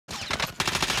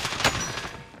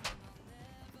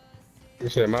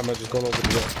Shit, my man just gone over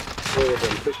the left.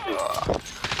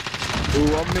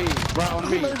 Ooh, on me, right on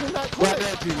me. Right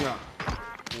there, Junior.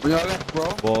 On your left, bro.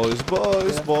 Boys.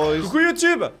 Coucou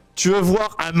YouTube. Tu veux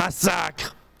voir un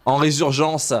massacre en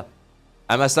résurgence?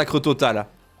 Un massacre total.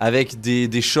 Avec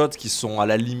des shots qui sont à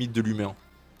la limite de l'humain.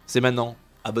 C'est maintenant.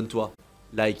 Abonne-toi.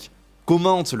 Like.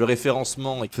 Commente le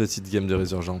référencement. Petite game de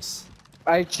résurgence.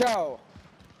 Hey, ciao.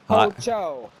 Hi. Oh,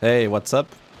 ciao. Hey, what's up?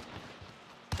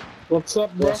 What's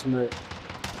up, bro? Yes, mate.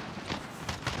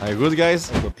 Are you good, guys?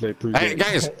 I'm gonna play pre-game. Hey,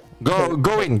 guys. Go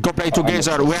play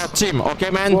together. We are a team,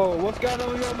 okay, man? Whoa, what's going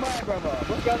on with your mind, brother?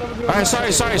 What's going on with your mind?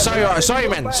 Sorry,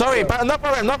 man. Sorry, but no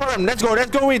problem. Let's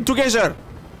go in together.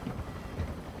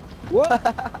 What?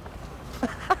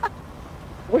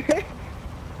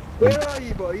 Where are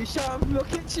you, boy? You shouting from your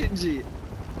kitchen, G?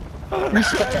 You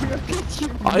shouting from your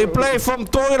kitchen, bro. I play from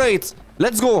toilet.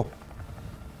 Let's go.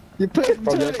 You play from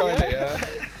From your toilet, toilet, yeah?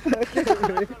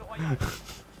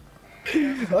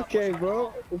 Okay,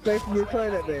 bro. We play from your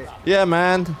toilet, mate. Yeah,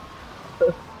 man.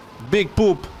 Big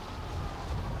poop.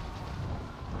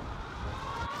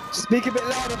 Speak a bit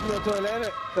louder from your toilet,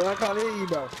 innit? Cause I can't hear you,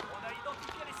 bro.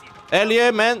 Hell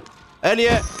yeah, man. Hell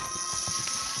yeah.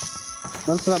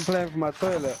 That's what I'm playing from my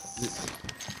toilet.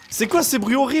 C'est quoi ces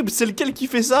bruits horribles? C'est lequel qui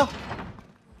fait ça?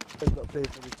 I'm not playing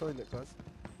from the toilet, cuz.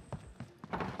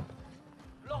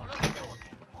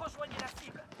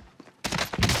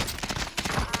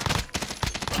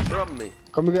 From me.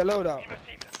 Come and get load out.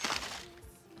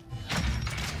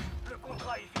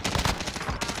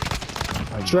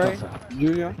 Trey,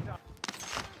 Junior.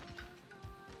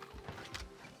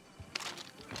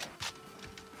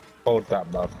 Hold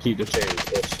that, bro. Keep the change.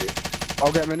 Oh, shit.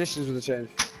 I'll get munitions with the change.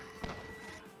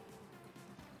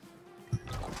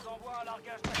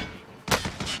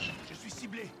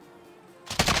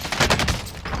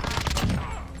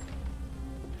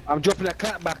 I'm dropping a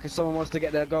clap back if someone wants to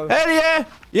get their go. Hell yeah.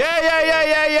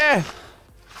 Yeah.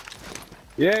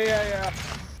 Yeah.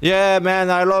 Yeah, man,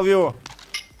 I love you.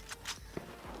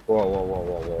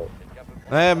 Whoa.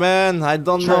 Hey, man, I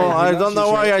don't know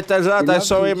why I tell that. I'm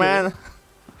sorry, man.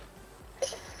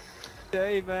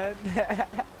 Hey, man.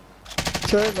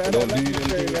 Trey, man.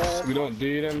 We don't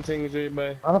do them things,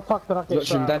 boy. How the fuck did I get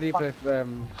shot? Daddy play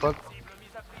fuck.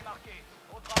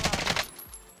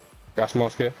 Gas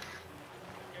mask here.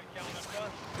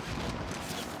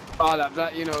 Oh,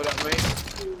 that, you know that, mate.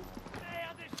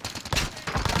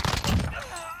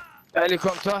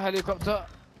 Helicopter.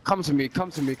 Come to me.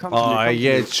 Oh,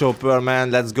 yeah, chopper,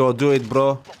 man. Let's go. Do it,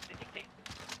 bro.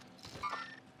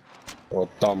 Oh,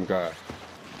 dumb guy.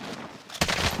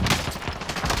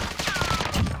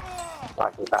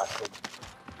 Fucking bastard.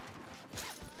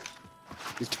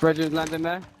 Is Resurgence landing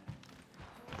there?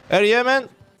 Hell yeah, man.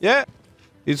 Yeah.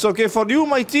 It's okay for you,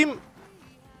 my team.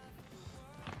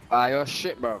 Ah, you're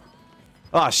shit, bro.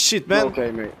 Ah, shit, man. Okay,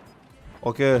 mate.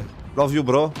 Okay. Love you,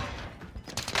 bro.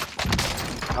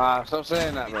 Ah, stop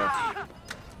saying that, bro.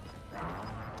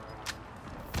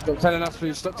 Stop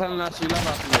telling us you love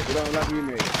us, mate. We don't love you,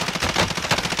 mate.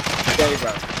 Okay,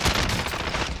 bro.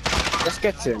 Let's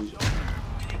get him.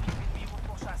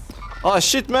 Ah,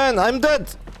 shit, man. I'm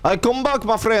dead. I come back,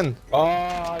 my friend.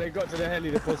 Oh, they got to the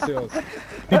heli, the pussies.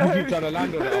 People keep trying to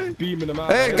land on it. I'm beaming them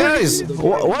out. Hey, guys.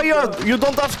 Why you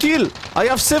don't have kill? I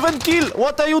have 7 kill.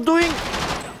 What are you doing?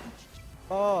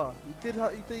 Oh, you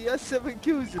had 7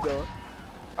 kills, you know.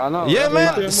 I know. Yeah,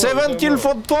 man. 7 kill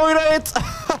from toilet.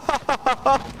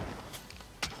 Not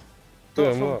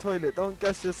Doing from what? toilet. Don't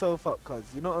gas yourself up, cuz.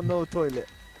 You're not on no toilet.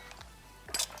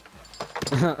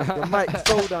 Your mic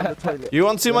fell down the toilet. You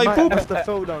want to see my Your mic poop? must have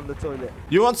fell down the toilet.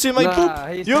 You want to see my poop?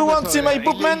 You want to see my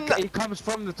poop, man? He comes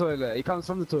from the toilet. That's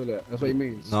what he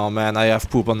means. No, man, I have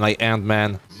poop on my hand,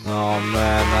 man. No,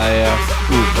 man, I have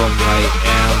poop on my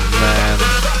hand, man.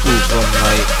 Poop on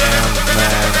my hand,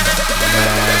 man.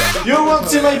 You want to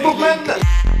see my poop, man?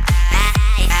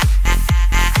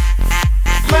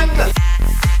 Man.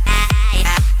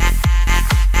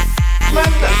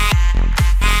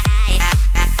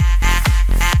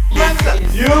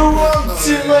 You want to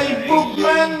see my poop,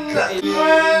 man?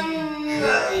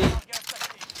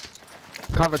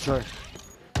 Cover Troy.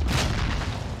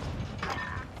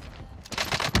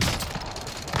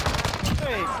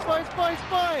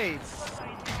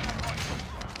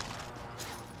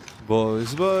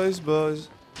 Boys.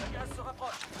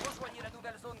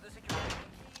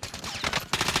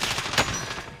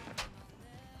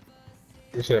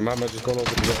 Shit, my man just gone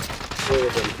over the left.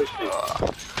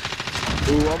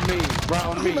 Ooh, on me, right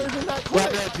on me.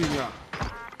 Right there, Junior.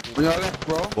 On your left,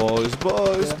 bro. Boys.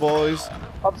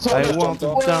 I want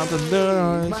to down the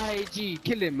noise. My G,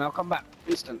 kill him, I'll come back.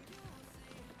 Instant.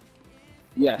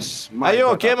 Yes. Are you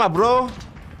okay, my bro?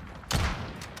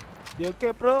 You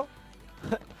okay, bro?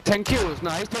 10 kills.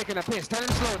 No, he's taking a piss. Tell him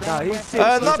slow down. Nah, he's sick.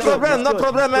 No problem, no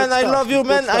problem, man. I love you,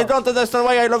 man. I don't understand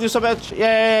why I love you so much.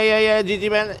 Yeah, GG,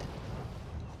 man.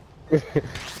 He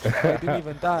didn't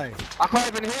even die. I can't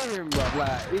even hear him, bro.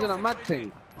 Like, he's on a mad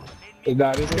thing.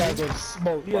 Nah, this guy's on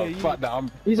smoke, bro. Yeah, Fuck that.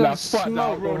 He's nah, on fuck that. I'm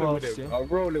smoke, rolling with bro. him. I'm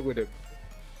rolling with him.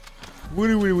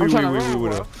 I'm trying to roll,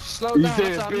 bro. Slow He's down,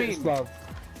 doing that's what I bits, mean. bro.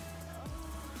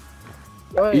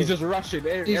 Oi. He's just rushing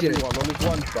everyone on his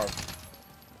one, bro.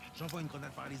 J'envoie une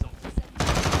grenade paralysante.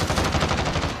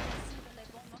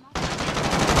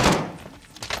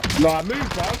 Nah, move,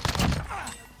 bro.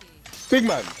 Big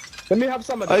man, let me have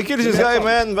some of that. I killed this guy,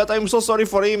 man, but I'm so sorry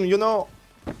for him, you know.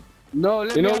 No,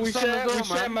 let You me know, have we some share, as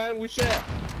well, man, we share.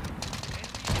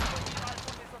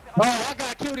 Oh, that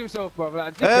guy killed himself, bro.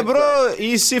 Like, Eh bro,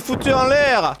 il s'est foutu en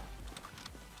l'air.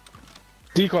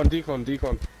 Decon.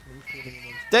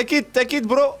 Take it,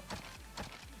 bro.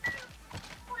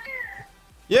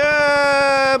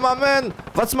 Yeah, my man.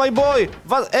 That's my boy.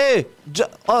 Hey,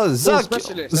 Zach,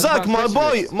 specialist. Zach, my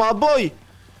boy.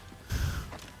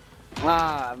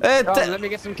 Ah, Hey, let me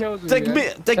get some kills with Take you, me,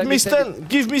 yeah? take me stun.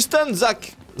 Give me stun,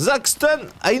 Zach. Zach stun.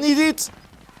 I need it.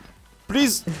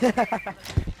 Please.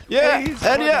 Yeah, Hey, he's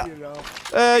hell funny, yeah.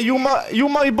 you know. You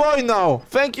my boy now.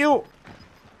 Thank you.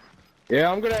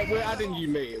 Yeah, we're adding you,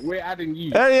 mate. We're adding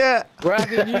you. Hell yeah. We're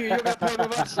adding you. You're gonna play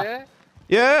with us, yeah?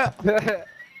 Yeah.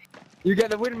 You get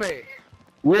the win, mate.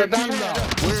 We're a down team here. now.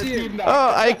 We're a team now.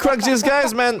 Oh, I cracked these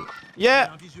guys, man.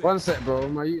 Yeah. One sec, bro.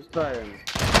 My youth's trying.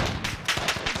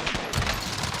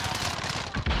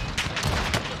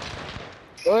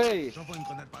 Oi. J'envoie une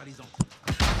grenade paralysante.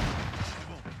 C'est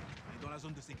bon. On est dans la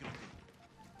zone de sécurité.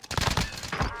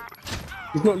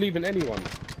 He's not leaving anyone.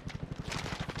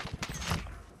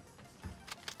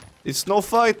 It's no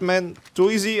fight, man. Too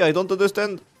easy. I don't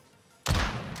understand.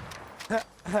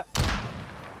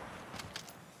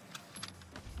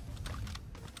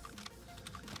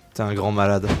 T'es un grand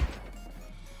malade.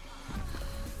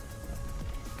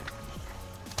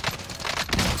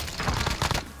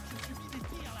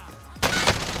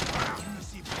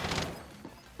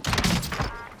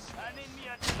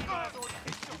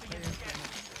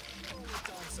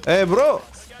 Hey bro,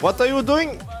 what are you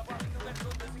doing?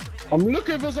 I'm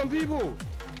looking for some people.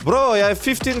 Bro, I have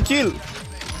 15 kills.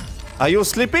 Are you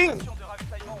sleeping?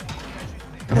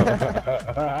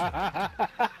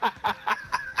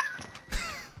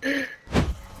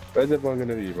 Where's everyone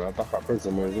gonna be, bro? Back up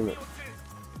somewhere, isn't it?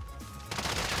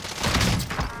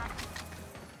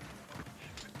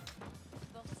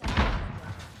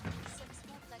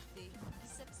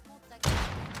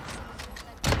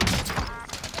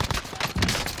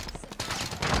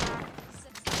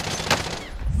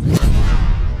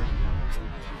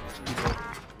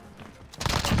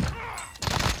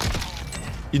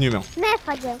 Inhumain.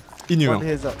 One Inhumain.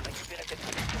 heads up.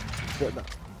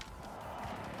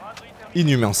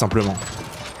 Inhumain, simplement.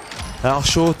 Alors,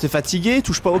 chaud, t'es fatigué?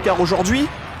 Touche pas au car aujourd'hui?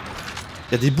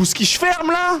 Y'a des boosts qui se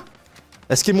ferment là?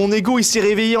 Est-ce que mon ego il s'est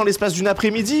réveillé en l'espace d'une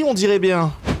après-midi? On dirait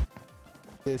bien.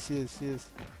 Yes. J'envoie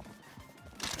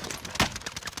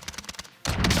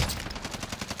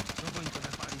une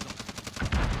grenade paralysante.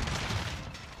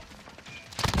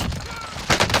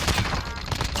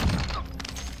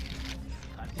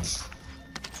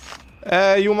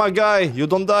 Hey, you my guy, you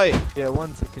don't die. Yeah,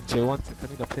 1 second, Jay. 1 second. I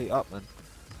need to play up, man.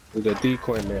 There's a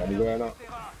decoy in there. I'm going up.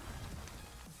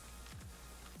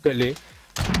 Quickly.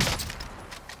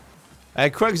 I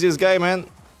cracked this guy, man.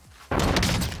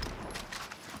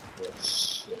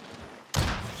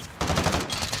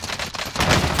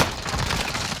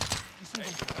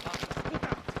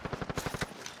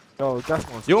 Yo, gas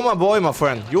mask. You my boy, my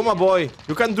friend. You my boy.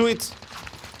 You can do it.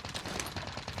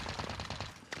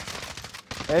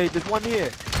 Hey, there's one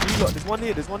here. You lot, there's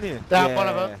one here. Down, one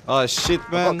of them. Oh shit, I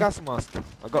got man. gas mask.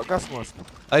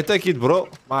 I take it, bro.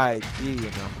 My G, you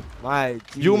know. My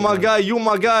G. You my man. guy, you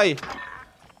my guy.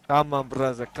 Come on,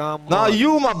 brother. Come Nah, on.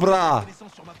 you my bra.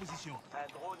 Descends sur ma position.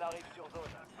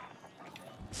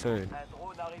 Sorry.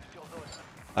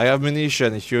 I have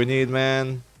munition if you need,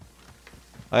 man.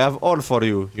 I have all for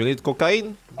you. You need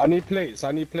cocaine? I need plates.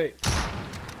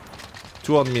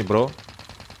 2 on me, bro.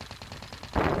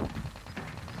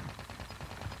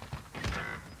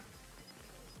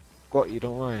 Got you,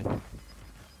 don't worry.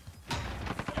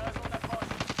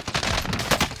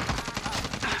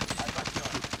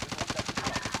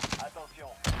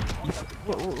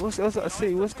 What's I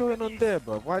say? What's going on there,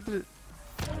 bro? Why did it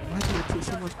take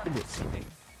so much bullets?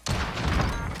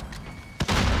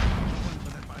 J'envoie une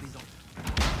grenade paralysante.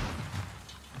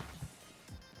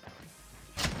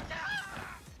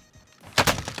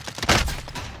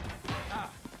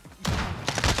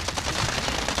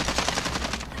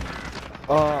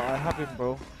 I have him,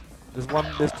 bro.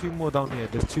 There's two more down here.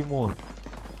 There's two more.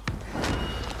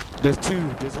 There's two.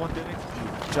 There's one there next to you.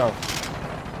 Ciao.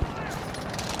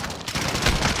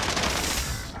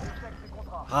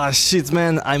 Ah shit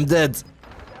man, I'm dead.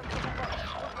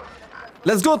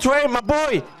 Let's go Trey, my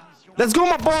boy. Let's go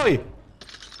my boy.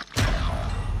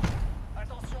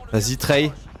 Vas-y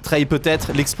Trey. Trey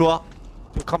peut-être, l'exploit.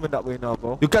 You're coming that way now,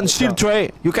 bro. You can shield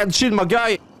Trey. You can shield my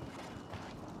guy.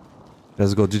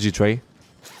 Let's go GG Trey.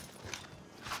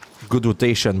 Good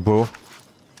rotation bro.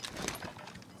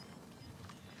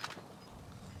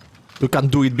 You can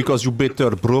do it because you better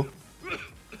bro.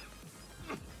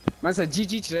 Man said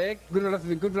GG Trey.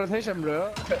 Good rotation,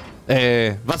 bro.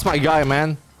 Hey, that's my guy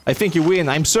man. I think you win,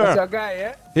 I'm sure. That's your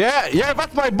guy, yeah? Yeah,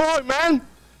 that's my boy man.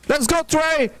 Let's go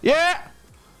Trey. Yeah.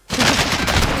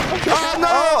 Oh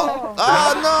no!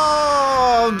 Oh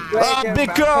no! Ah,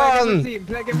 bacon!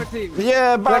 Play game with team.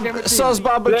 Yeah, sauce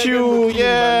barbecue.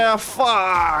 Yeah,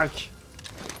 fuck.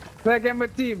 Play game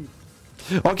with team.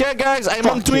 Okay, guys, I'm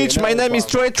on Twitch. My name is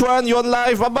Trey Tran. You're on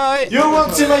live. Bye bye. You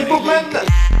won't see my bookman.